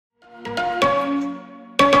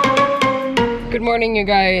Good morning, you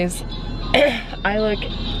guys. I look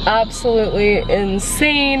absolutely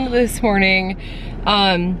insane this morning.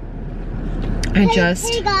 I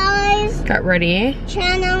just got ready.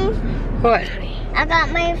 Channel. What, honey? I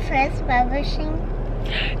got my first bubble machine.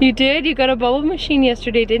 You did? You got a bubble machine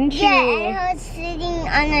yesterday, didn't you? Yeah, and I was sitting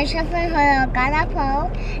on a sofa and I got a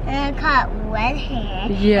pole and I got red hair.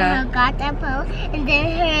 Yeah. And I got that pole and then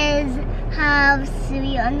hers have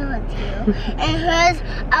three on her too. And hers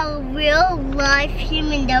a real life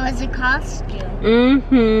human that was a costume.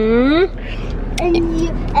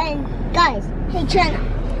 And guys, hey channel.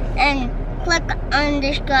 And click on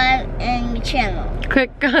subscribe and channel.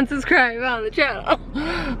 Click on subscribe on the channel.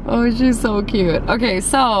 Oh, she's so cute. Okay,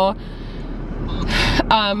 so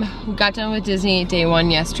we got done with Disney day one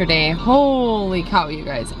yesterday. Holy cow, you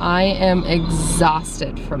guys. I am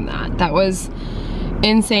exhausted from that. That was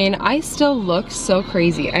insane. I still look so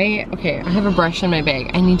crazy. I have a brush in my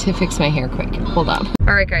bag. I need to fix my hair quick. Hold up.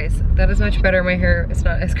 All right, guys, that is much better. My hair is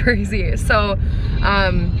not as crazy. So,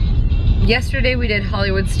 yesterday we did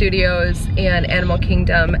Hollywood Studios and Animal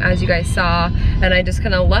Kingdom, as you guys saw, and I just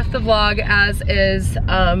kind of left the vlog as is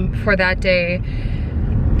for that day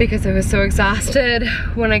because I was so exhausted.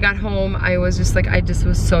 When I got home, I was just like, I just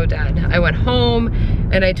was so dead. I went home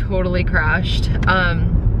and I totally crashed.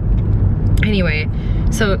 Anyway,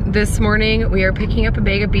 so this morning we are picking up a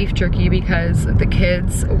bag of beef jerky because the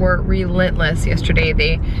kids were relentless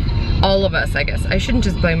yesterday. All of us, I guess. I shouldn't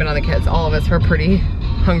just blame it on the kids. All of us were pretty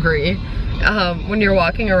hungry. When you're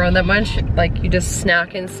walking around that much, like you just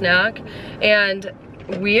snack and snack. And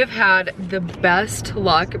we have had the best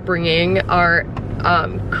luck bringing our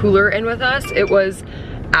cooler in with us. It was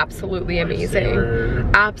absolutely amazing.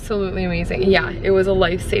 Absolutely amazing. Yeah, it was a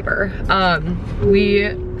lifesaver.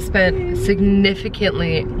 We spent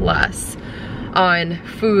significantly less on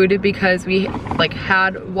food because we like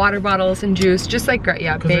had water bottles and juice, just like,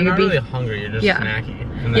 yeah, because you're not really hungry, you're just snacky,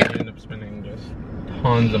 and then you end up spending just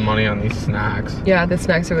tons of money on these snacks. Yeah, the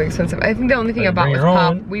snacks are really expensive. I think the only thing I bought was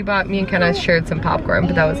pop. We bought, me and Kenna shared some popcorn,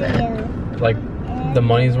 but that was it. Like the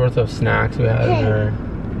money's worth of snacks we had in our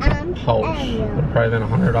house would have probably been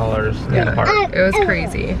 $100. Yeah, it was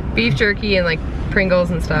crazy. Beef jerky and like Pringles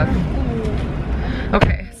and stuff.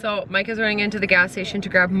 Okay, so Mike is running into the gas station to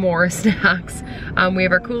grab more snacks. We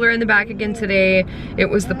have our cooler in the back again today. It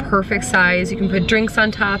was the perfect size. You can put drinks on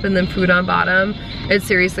top and then food on bottom. It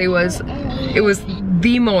seriously was, it was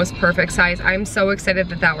the most perfect size. I'm so excited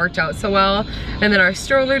that that worked out so well. And then our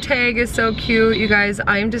stroller tag is so cute. You guys,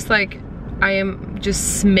 I'm just like, I am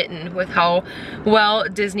just smitten with how well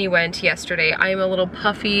Disney went yesterday. I am a little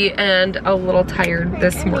puffy and a little tired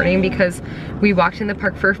this morning because we walked in the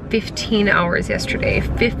park for 15 hours yesterday.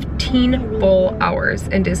 15 full hours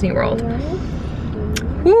in Disney World.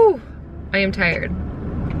 Woo! I am tired.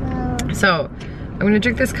 So, I'm gonna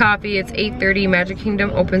drink this coffee. It's 8:30. Magic Kingdom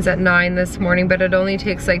opens at 9 this morning, but it only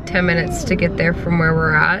takes like 10 minutes to get there from where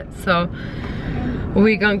we're at. So,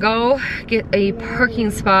 we gonna go get a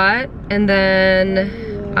parking spot and then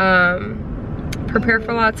prepare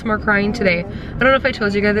for lots more crying today. I don't know if I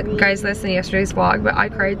told you guys this in yesterday's vlog, but I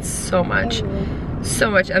cried so much. So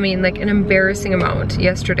much. I mean, like an embarrassing amount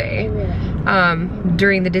yesterday.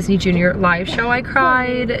 During the Disney Junior live show I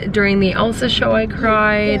cried. During the Elsa show I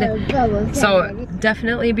cried. So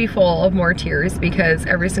definitely be full of more tears because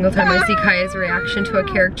every single time I see Kaya's reaction to a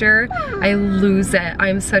character, I lose it.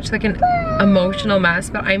 I'm such like an emotional mess,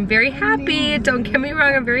 but I'm very happy. Don't get me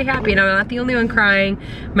wrong, I'm very happy, and I'm not the only one crying.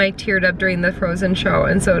 Mike teared up during the Frozen show,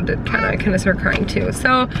 and so did kind of start crying too.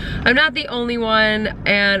 So I'm not the only one,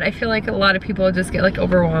 and I feel like a lot of people just get like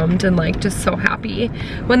overwhelmed and like just so happy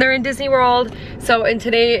when they're in Disney World. So, and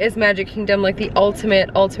today is Magic Kingdom, like the ultimate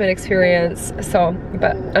experience. So,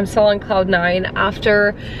 but I'm still on cloud 9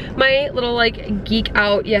 after my little like geek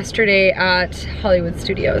out yesterday at Hollywood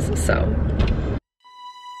Studios. So.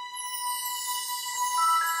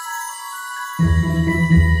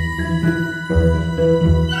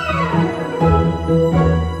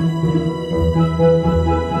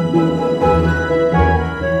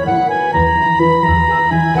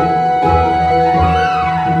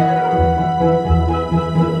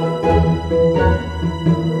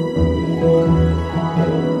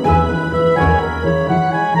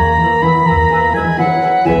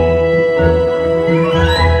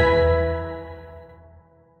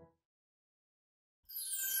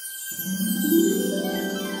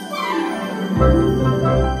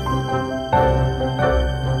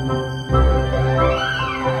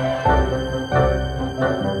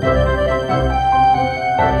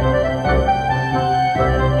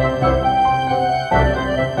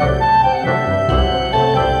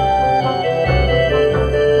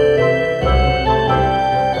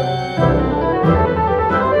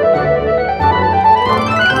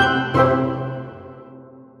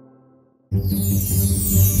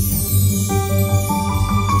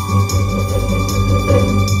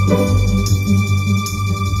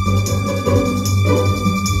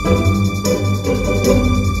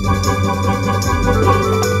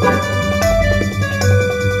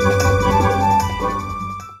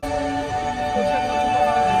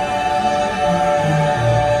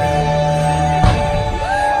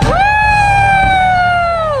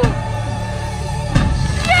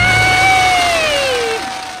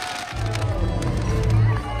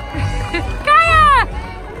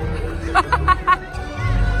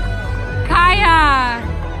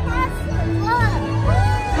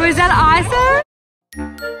 that awesome?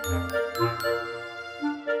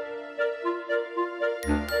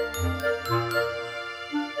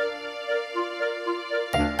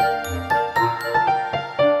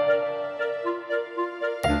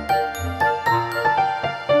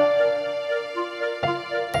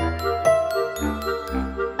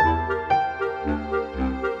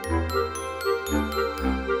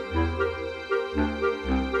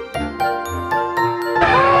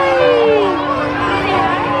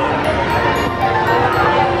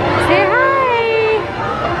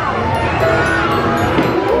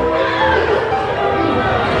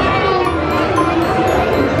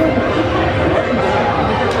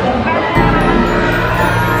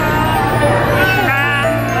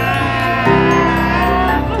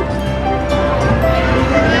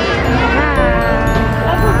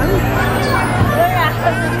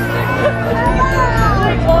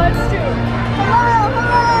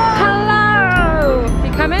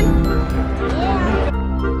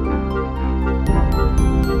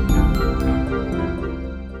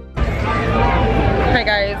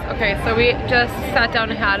 Okay, so we just sat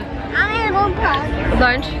down and had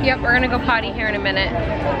lunch. Yep, we're gonna go potty here in a minute.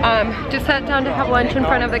 Just sat down to have lunch in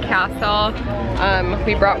front of the castle.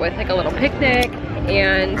 We brought with like a little picnic,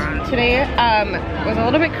 and today was a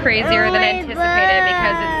little bit crazier than anticipated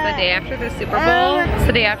because it's the day after the Super Bowl. It's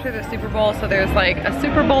the day after the Super Bowl, so there's like a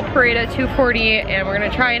Super Bowl parade at 2:40, and we're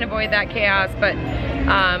gonna try and avoid that chaos, but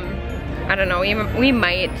I don't know, we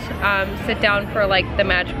might sit down for like the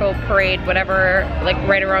magical parade, whatever, like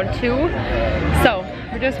right around 2. So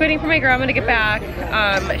we're just waiting for my grandma to get back.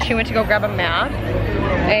 She went to go grab a map.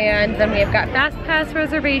 And then we have got fast pass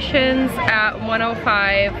reservations at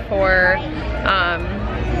 1:05 for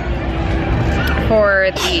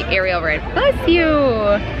the aerial ride. Bless you!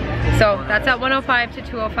 So that's at 1:05 to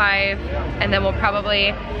 2:05, and then we'll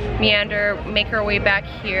probably meander, make our way back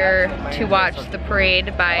here to watch the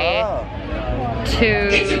parade by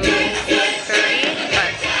 2:30.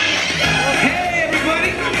 Hey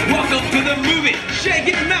everybody, welcome to the movie Shake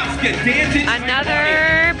It Mouse Get Dancing.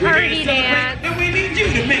 Another party dance. And we need you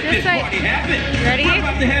to make this party happen. Ready? We're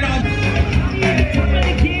about to head on.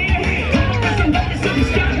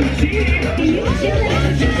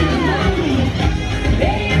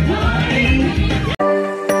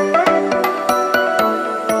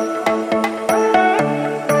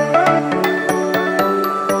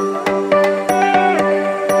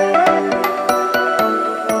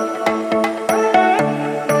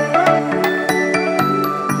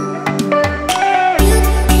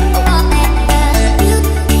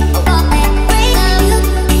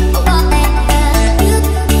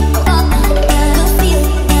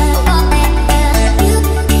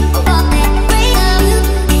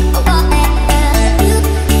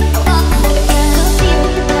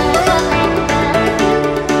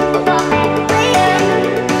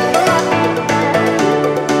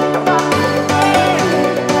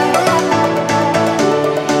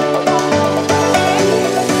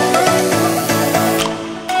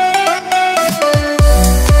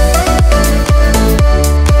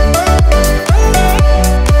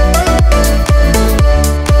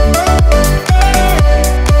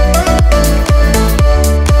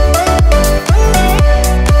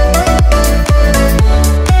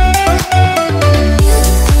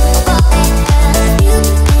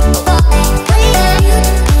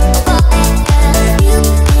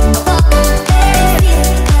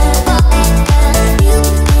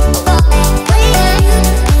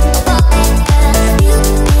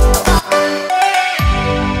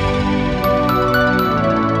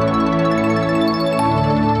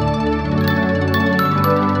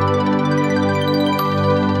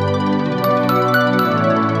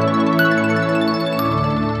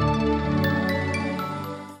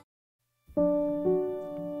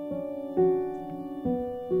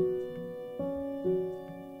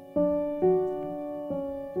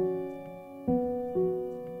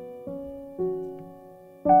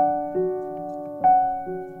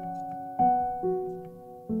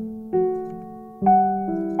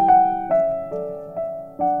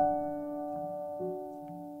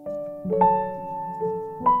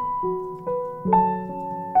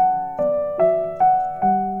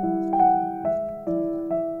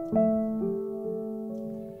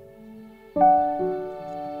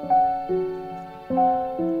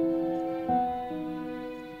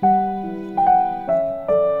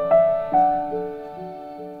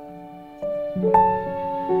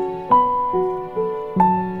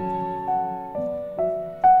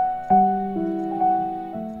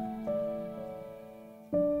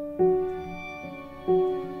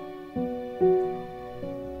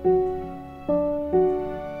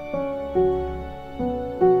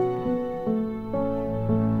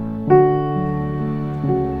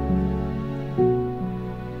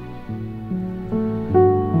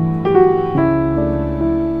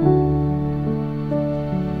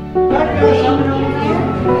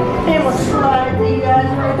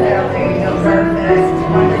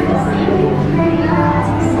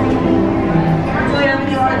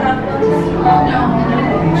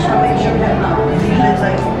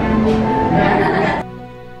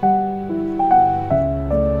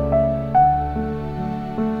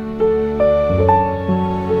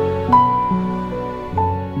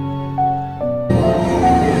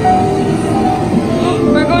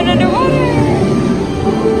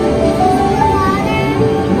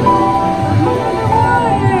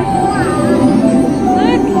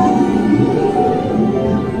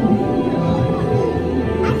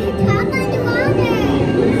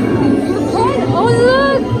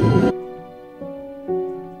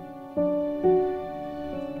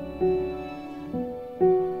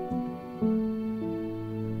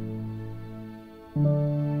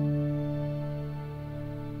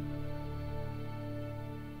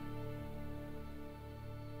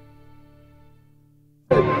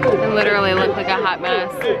 literally look like a hot mess.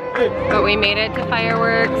 But we made it to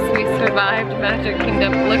fireworks. We survived Magic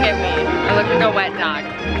Kingdom. Look at me. I look like a wet dog.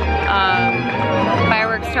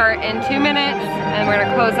 Fireworks start in 2 minutes and we're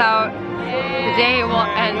gonna close out the day. We'll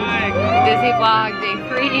end Disney Vlog Day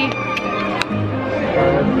 3.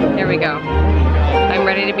 Here we go. I'm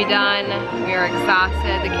ready to be done. We are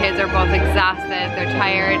exhausted. The kids are both exhausted. They're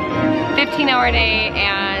tired. 15-hour day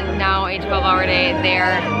and now a 12-hour day.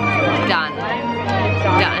 They're done.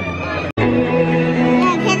 Done.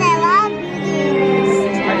 Yeah, because I love Beauty.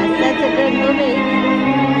 That's a good movie.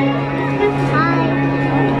 Hi.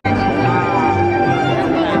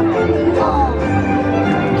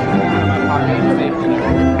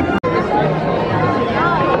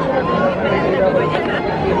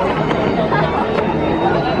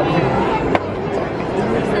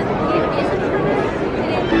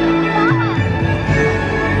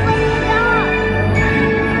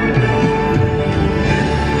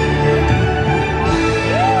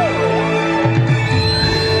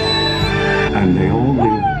 And they all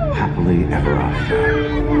live happily ever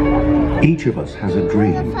after. Each of us has a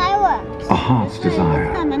dream, a heart's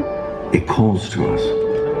desire. It calls to us.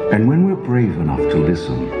 And when we're brave enough to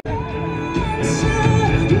listen,